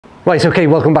Right, okay,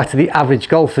 welcome back to the Average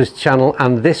Golfers channel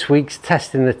and this week's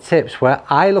Testing the Tips, where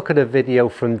I look at a video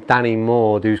from Danny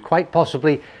Maude, who's quite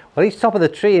possibly, well, he's top of the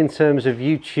tree in terms of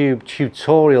YouTube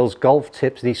tutorials, golf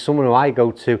tips, and he's someone who I go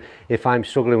to if I'm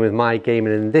struggling with my game,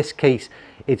 and in this case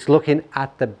it's looking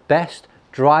at the best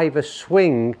driver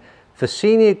swing for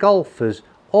senior golfers,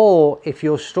 or if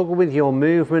you're struggling with your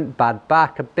movement, bad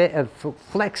back, a bit of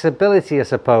flexibility I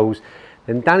suppose,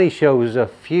 then Danny shows a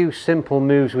few simple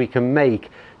moves we can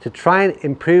make to try and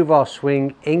improve our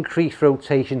swing, increase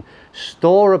rotation,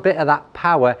 store a bit of that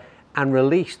power and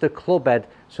release the club head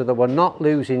so that we're not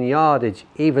losing yardage,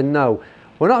 even though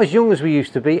we're not as young as we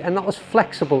used to be and not as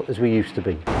flexible as we used to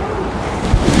be.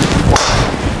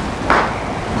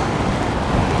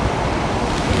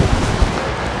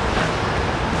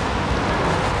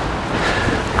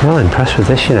 Well, I'm impressed with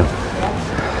this, you know.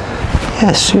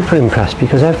 Yeah, super impressed,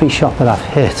 because every shot that I've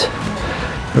hit,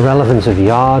 irrelevant of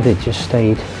yardage, just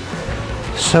stayed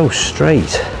so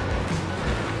straight.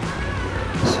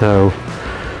 So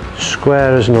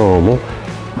square as normal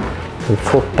and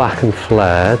foot back and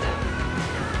flared.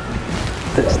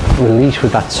 The release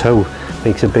with that toe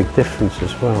makes a big difference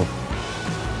as well.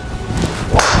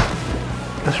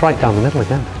 That's right down the middle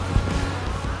again.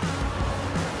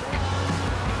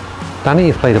 Danny,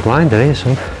 you've played a blinder here,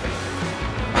 son.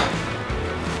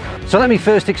 So let me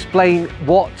first explain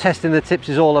what Testing the Tips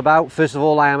is all about. First of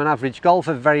all, I am an average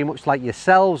golfer, very much like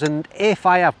yourselves, and if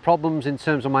I have problems in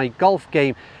terms of my golf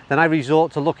game, then I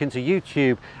resort to look into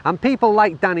YouTube and people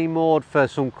like Danny Maude for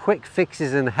some quick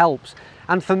fixes and helps.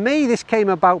 And for me, this came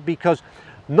about because,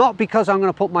 not because I'm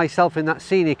going to put myself in that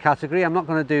senior category, I'm not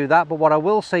going to do that, but what I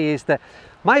will say is that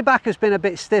my back has been a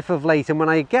bit stiff of late, and when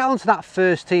I get onto that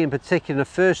first tee in particular, the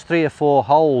first 3 or 4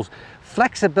 holes,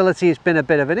 flexibility has been a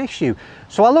bit of an issue.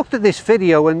 So I looked at this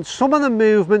video, and some of the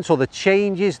movements or the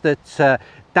changes that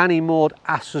Danny Maude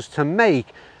asks us to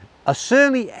make are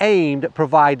certainly aimed at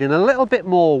providing a little bit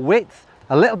more width,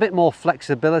 a little bit more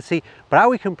flexibility, but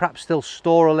how we can perhaps still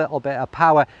store a little bit of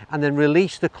power and then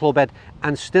release the club head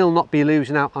and still not be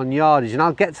losing out on yardage. And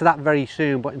I'll get to that very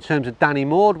soon. But in terms of Danny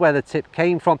Maude, where the tip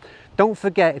came from, don't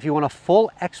forget, if you want a full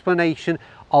explanation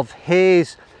of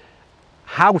his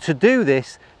how to do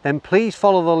this, then please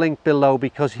follow the link below,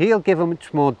 because he'll give a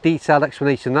much more detailed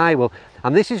explanation than I will.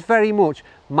 And this is very much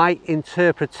my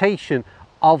interpretation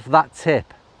of that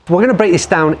tip. We're going to break this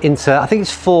down into, I think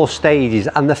it's 4 stages,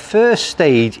 and the first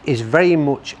stage is very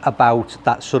much about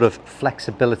that sort of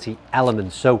flexibility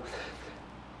element. So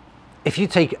if you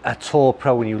take a tour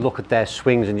pro and you look at their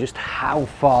swings and just how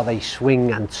far they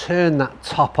swing and turn that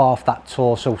top half, that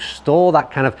torso, store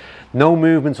that kind of no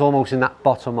movement almost in that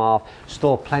bottom half,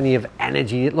 store plenty of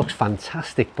energy, it looks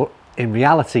fantastic. But in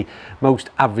reality, most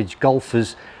average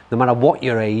golfers, no matter what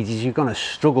your age is, you're going to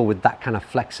struggle with that kind of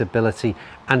flexibility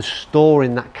and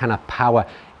storing that kind of power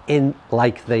in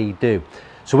like they do.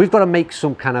 So we've got to make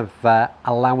some kind of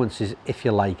allowances, if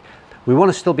you like. We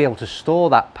want to still be able to store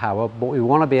that power, but we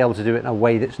want to be able to do it in a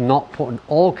way that's not putting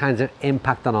all kinds of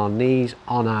impact on our knees,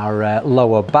 on our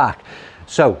lower back.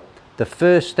 So the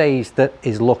first stage that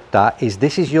is looked at is,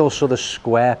 this is your sort of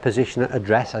square position at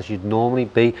address, as you'd normally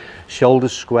be,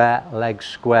 shoulders square, legs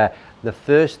square. The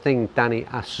first thing Danny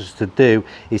asks us to do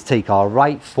is take our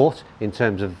right foot, in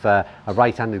terms of a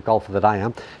right-handed golfer that I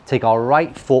am, take our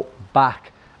right foot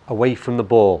back away from the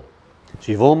ball.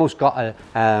 So you've almost got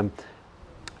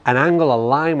an angle, a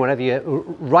line, whatever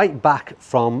you, right back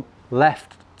from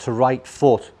left to right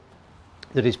foot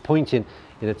that is pointing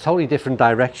in a totally different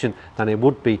direction than it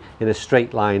would be in a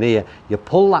straight line here. You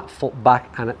pull that foot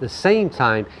back, and at the same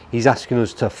time he's asking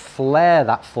us to flare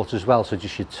that foot as well, so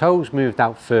just your toes moved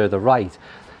out further right.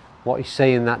 What he's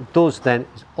saying that does then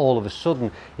is, all of a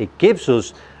sudden it gives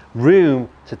us room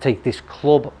to take this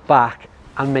club back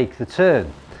and make the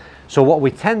turn. So what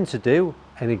we tend to do,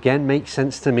 and again makes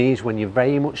sense to me, is when you're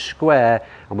very much square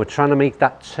and we're trying to make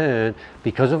that turn,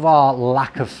 because of our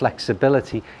lack of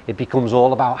flexibility, it becomes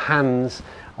all about hands.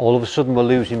 All of a sudden we're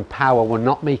losing power, we're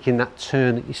not making that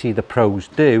turn that you see the pros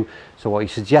do. So what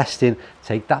he's suggesting,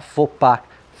 take that foot back,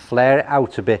 flare it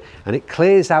out a bit, and it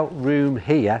clears out room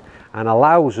here and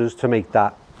allows us to make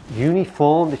that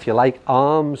uniformed, if you like,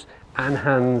 arms and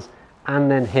hands and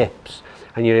then hips,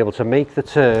 and you're able to make the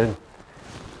turn,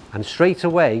 and straight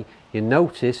away you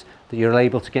notice that you're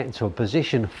able to get into a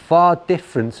position far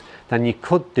different than you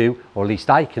could do, or at least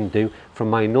I can do, from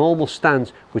my normal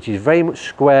stance, which is very much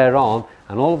square on,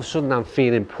 and all of a sudden I'm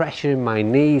feeling pressure in my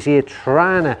knees here,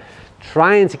 trying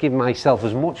to give myself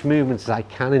as much movement as I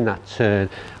can in that turn,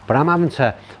 but I'm having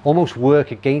to almost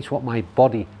work against what my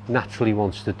body naturally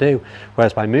wants to do.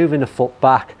 Whereas by moving the foot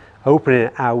back, opening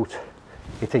it out,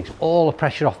 It takes all the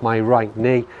pressure off my right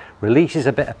knee, releases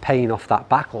a bit of pain off that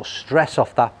back or stress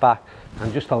off that back,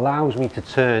 and just allows me to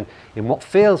turn in what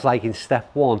feels like in step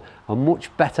one, a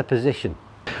much better position.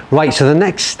 Right, so the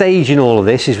next stage in all of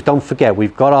this is, don't forget,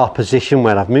 we've got our position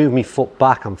where I've moved my foot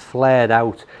back, I'm flared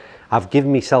out, I've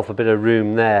given myself a bit of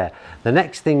room there. The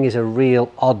next thing is a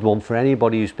real odd one for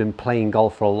anybody who's been playing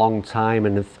golf for a long time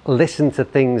and have listened to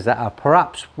things that are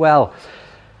perhaps, well,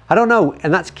 I don't know,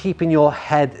 and that's keeping your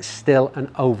head still and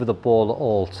over the ball at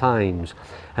all times.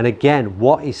 And again,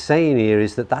 what he's saying here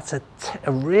is that that's a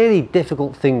really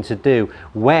difficult thing to do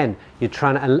when you're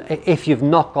trying to, if you've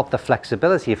not got the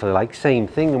flexibility, if you like, same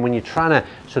thing, and when you're trying to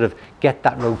sort of get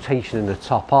that rotation in the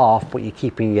top half, but you're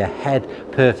keeping your head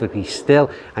perfectly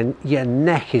still and your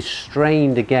neck is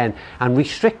strained again and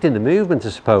restricting the movement, I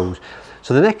suppose.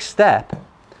 So the next step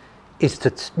is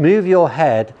to move your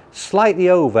head slightly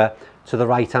over to the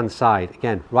right hand side.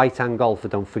 Again, right hand golfer,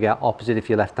 don't forget, opposite if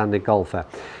you're left handed golfer.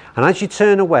 And as you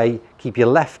turn away, keep your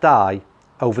left eye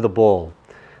over the ball.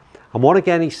 And what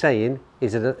again he's saying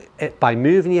is that by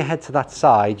moving your head to that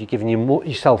side, you're giving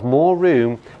yourself more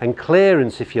room and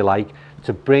clearance, if you like,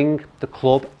 to bring the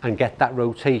club and get that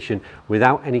rotation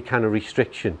without any kind of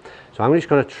restriction. So I'm just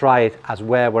going to try it as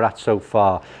where we're at so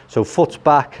far. So foot's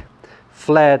back,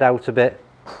 flared out a bit.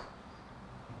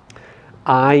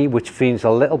 Eye, which feels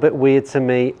a little bit weird to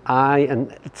me, eye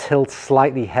and tilt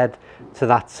slightly head to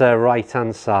that right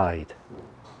hand side.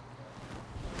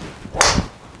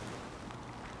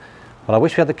 Well, I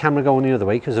wish we had the camera going the other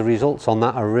way because the results on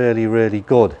that are really, really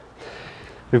good.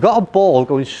 We've got a ball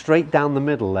going straight down the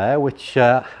middle there, which,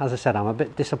 as I said, I'm a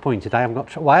bit disappointed. I have got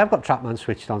TrackMan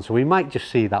switched on, so we might just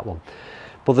see that one.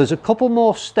 But there's a couple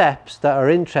more steps that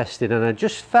are interesting, and I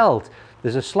just felt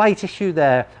there's a slight issue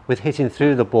there with hitting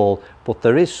through the ball, but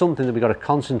there is something that we've got to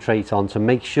concentrate on to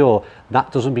make sure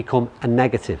that doesn't become a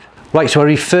negative. Right, so I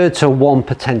referred to one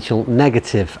potential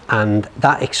negative, and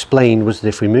that explained was that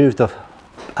if we move the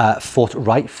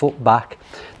right foot back,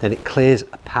 then it clears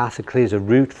a path, it clears a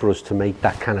route for us to make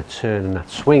that kind of turn and that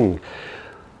swing.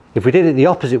 If we did it the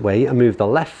opposite way and moved the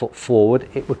left foot forward,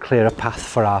 it would clear a path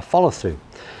for our follow through.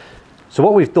 So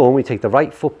what we've done, we take the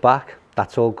right foot back,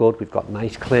 that's all good, we've got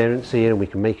nice clearance here and we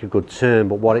can make a good turn,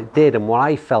 but what it did and what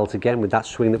I felt again with that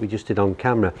swing that we just did on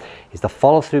camera is the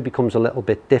follow through becomes a little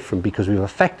bit different because we've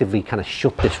effectively kind of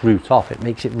shut this route off. It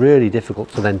makes it really difficult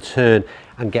to then turn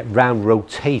and get round,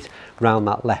 rotate round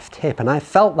that left hip, and I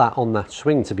felt that on that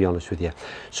swing, to be honest with you.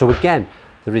 So again,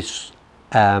 there is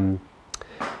a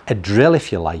drill,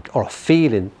 if you like, or a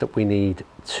feeling that we need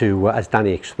to, as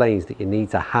Danny explains, that you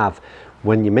need to have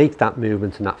when you make that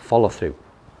movement and that follow through.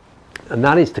 And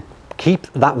that is to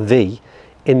keep that V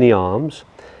in the arms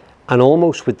and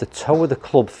almost with the toe of the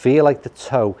club, feel like the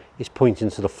toe is pointing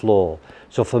to the floor.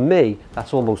 So for me,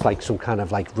 that's almost like some kind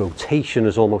of like rotation,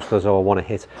 as almost as though I want to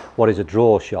hit what is a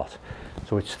draw shot.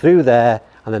 So it's through there,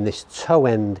 and then this toe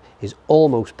end is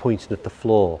almost pointing at the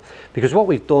floor. Because what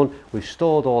we've done, we've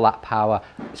stored all that power,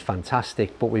 it's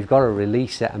fantastic, but we've got to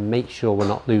release it and make sure we're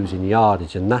not losing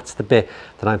yardage. And that's the bit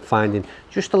that I'm finding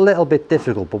just a little bit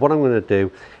difficult. But what I'm going to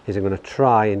do is I'm going to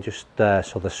try and just,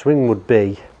 so the swing would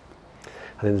be,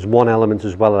 I think there's one element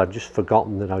as well that I've just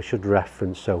forgotten that I should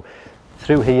reference. So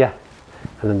through here,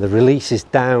 and then the release is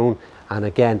down. And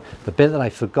again, the bit that I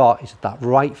forgot is that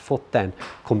right foot then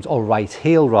comes, or right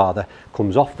heel rather,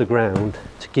 comes off the ground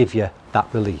to give you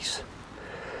that release.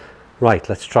 Right,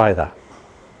 let's try that.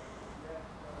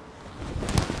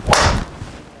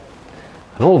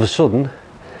 And all of a sudden,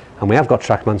 and we have got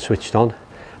TrackMan switched on,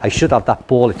 I should have that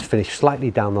ball, it's finished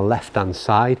slightly down the left hand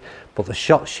side, but the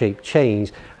shot shape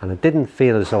changed and I didn't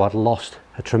feel as though I'd lost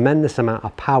a tremendous amount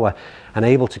of power and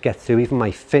able to get through even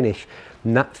my finish.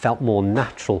 And that felt more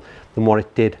natural than what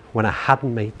it did when I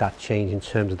hadn't made that change in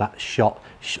terms of that shot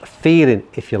feeling,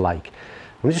 if you like.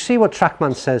 I'm going to see what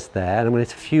TrackMan says there, and I'm going to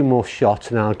hit a few more shots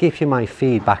and I'll give you my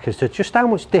feedback as to just how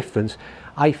much difference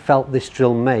I felt this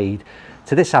drill made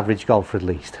to this average golfer at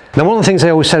least. Now, one of the things I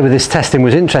always said with this testing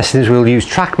was interesting is we'll use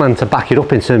TrackMan to back it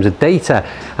up in terms of data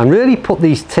and really put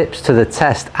these tips to the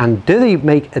test, and do they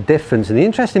make a difference? And the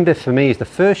interesting bit for me is the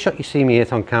first shot you see me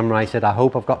hit on camera, I said I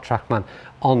hope I've got TrackMan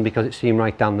on because it seemed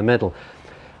right down the middle.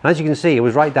 And as you can see, it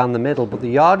was right down the middle, but the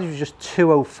yardage was just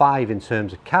 205 in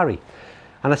terms of carry.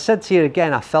 And I said to you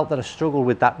again, I felt that I struggled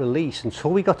with that release until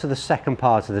we got to the second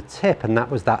part of the tip, and that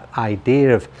was that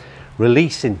idea of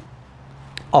releasing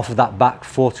off of that back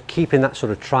foot, keeping that sort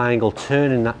of triangle,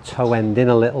 turning that toe end in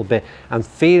a little bit and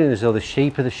feeling as though the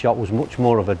shape of the shot was much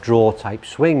more of a draw type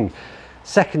swing.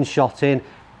 Second shot in,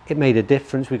 it made a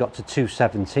difference. We got to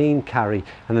 217 carry,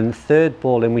 and then the third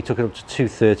ball in, we took it up to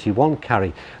 231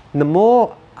 carry. And the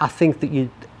more I think that you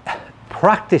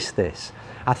practice this,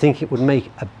 I think it would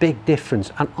make a big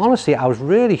difference. And honestly, I was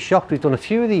really shocked. We've done a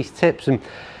few of these tips, and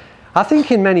I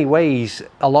think in many ways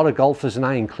a lot of golfers, and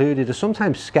I included, are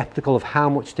sometimes skeptical of how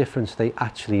much difference they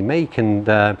actually make. And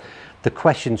the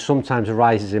question sometimes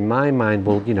arises in my mind,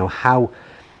 well, you know, how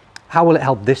will it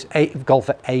help this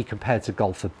golfer A compared to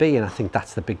golfer B? And I think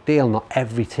that's the big deal. Not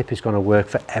every tip is going to work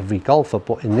for every golfer,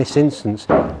 but in this instance,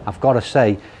 I've got to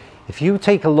say, if you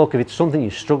take a look, if it's something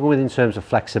you struggle with in terms of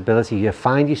flexibility, you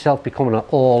find yourself becoming an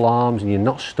all arms and you're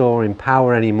not storing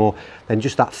power anymore, then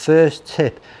just that first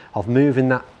tip of moving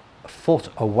that foot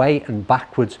away and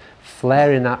backwards,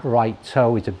 flaring that right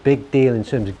toe, is a big deal in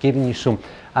terms of giving you some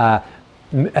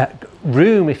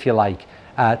room, if you like,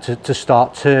 to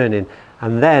start turning,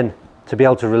 and then to be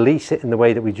able to release it in the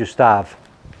way that we just have.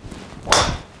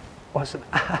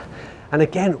 And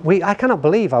again, I cannot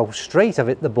believe how straight I've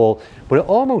hit the ball, but it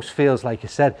almost feels, like I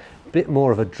said, a bit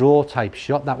more of a draw type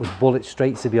shot. That was bullet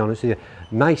straight, to be honest with you.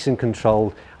 Nice and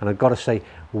controlled, and I've got to say,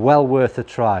 well worth a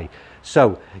try.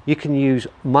 So you can use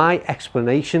my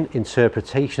explanation,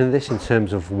 interpretation of this in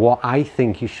terms of what I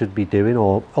think you should be doing,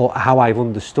 or how I've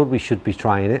understood we should be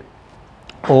trying it.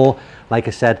 Or, like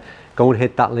I said, go and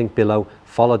hit that link below.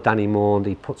 Follow Danny Maude.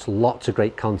 He puts lots of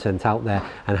great content out there,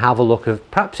 and have a look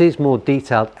at perhaps his more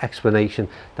detailed explanation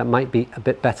that might be a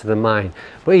bit better than mine.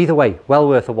 But either way, well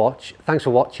worth a watch. Thanks for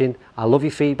watching. I love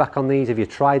your feedback on these. Have you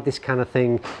tried this kind of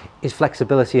thing? Is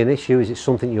flexibility an issue? Is it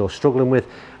something you're struggling with?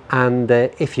 And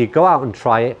if you go out and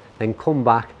try it, then come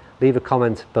back, leave a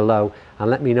comment below and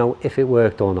let me know if it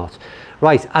worked or not.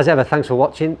 Right, as ever, thanks for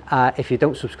watching. If you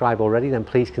don't subscribe already, then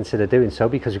please consider doing so,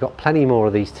 because we've got plenty more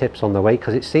of these tips on the way,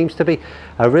 because it seems to be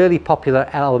a really popular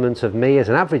element of me as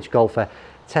an average golfer,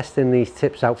 testing these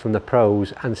tips out from the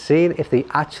pros and seeing if they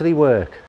actually work.